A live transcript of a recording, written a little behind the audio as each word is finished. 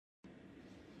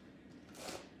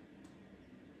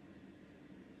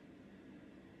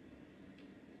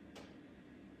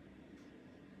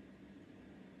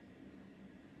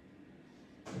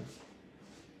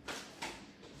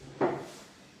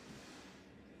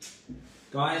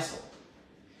Guys,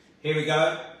 here we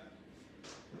go.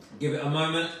 Give it a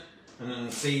moment and then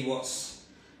see what's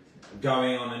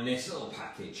going on in this little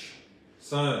package.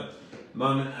 So,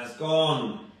 moment has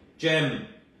gone. Cem,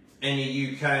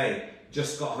 any UK,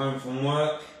 just got home from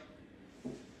work.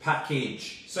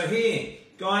 Package. So here,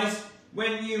 guys,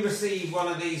 when you receive one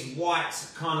of these white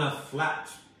kind of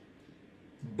flat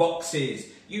boxes,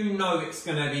 you know it's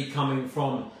going to be coming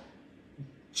from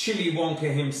Chilli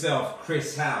Wonka himself,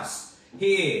 Chris House.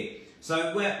 Here.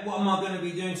 So what am I going to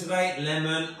be doing today?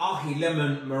 Lemon, ahi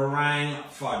lemon, meringue,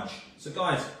 fudge. So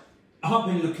guys, I've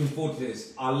been looking forward to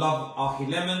this. I love ahi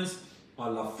lemons, I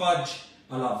love fudge,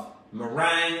 I love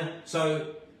meringue.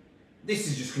 So this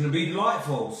is just going to be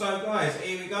delightful. So guys,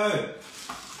 here we go.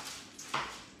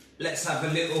 Let's have a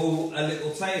little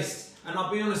taste. And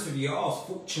I'll be honest with you, I was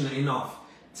fortunate enough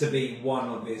to be one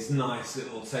of these nice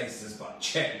little tasters, but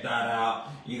check that out.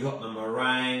 You got the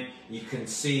meringue, you can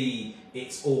see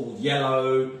it's all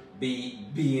yellow,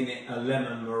 being it a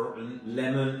lemon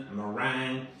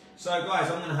meringue. So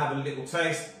guys, I'm gonna have a little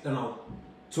taste, then I'll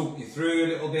talk you through a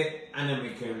little bit, and then we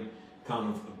can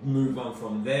kind of move on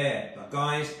from there. But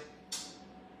guys,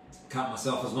 count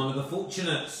myself as one of the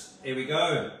fortunates. Here we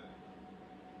go.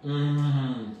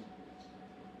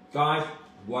 Guys,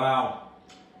 wow.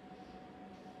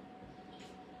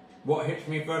 What hits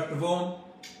me first of all?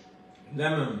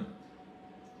 Lemon.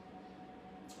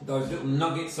 Those little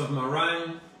nuggets of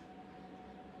meringue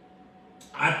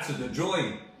add to the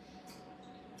joy.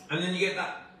 And then you get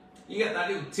that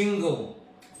little tingle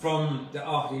from the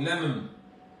ahi lemon,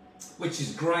 which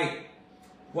is great.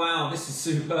 Wow, this is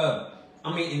superb.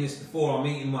 I'm eating this before I'm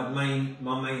eating my main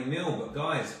meal, but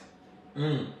guys,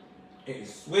 it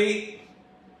is sweet.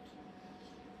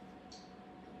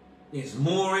 It's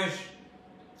moreish.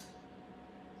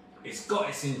 It's got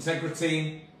its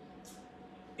integrity.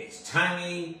 It's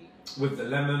tangy with the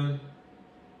lemon.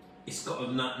 It's got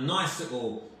a nice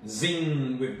little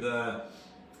zing with the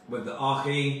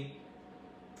ahi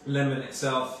lemon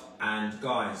itself. And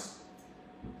guys,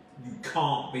 you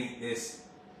can't beat this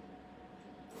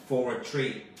for a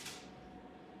treat.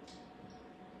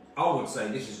 I would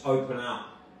say this is open out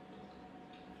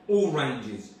all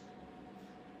ranges.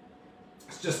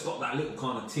 It's just got that little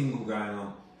kind of tingle going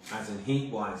on, as in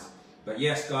heat wise. But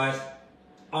yes guys,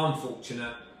 I'm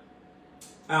fortunate.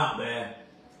 Out there,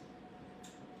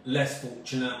 less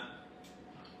fortunate.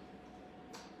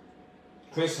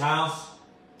 Chris House,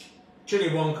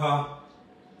 Chilli Wonka,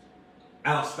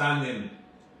 outstanding.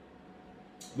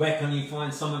 Where can you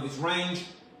find some of his range?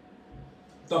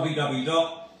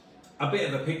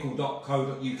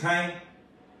 www.abitofapickle.co.uk.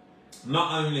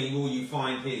 Not only will you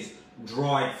find his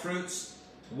dried fruits,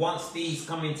 once these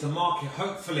come into market,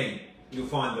 hopefully you'll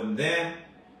find them there.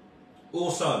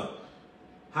 Also,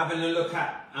 having a look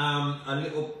at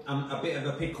a bit of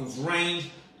a pickles range,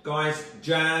 guys,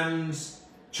 jams,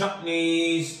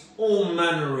 chutneys, all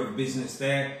manner of business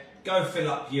there. Go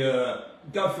fill your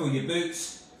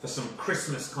boots for some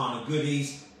Christmas kind of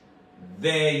goodies.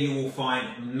 There you will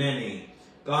find many.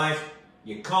 Guys,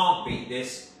 you can't beat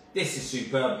this. This is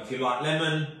superb. If you like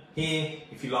lemon, here.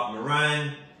 If you like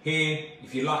meringue, here.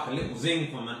 If you like a little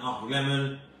zing from an ahi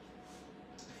lemon,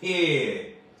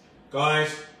 here.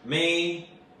 Guys, me,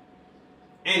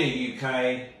 any UK,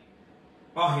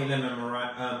 ahi lemon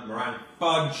meringue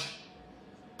fudge,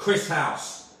 Chris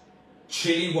House,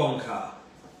 Chilli Wonka.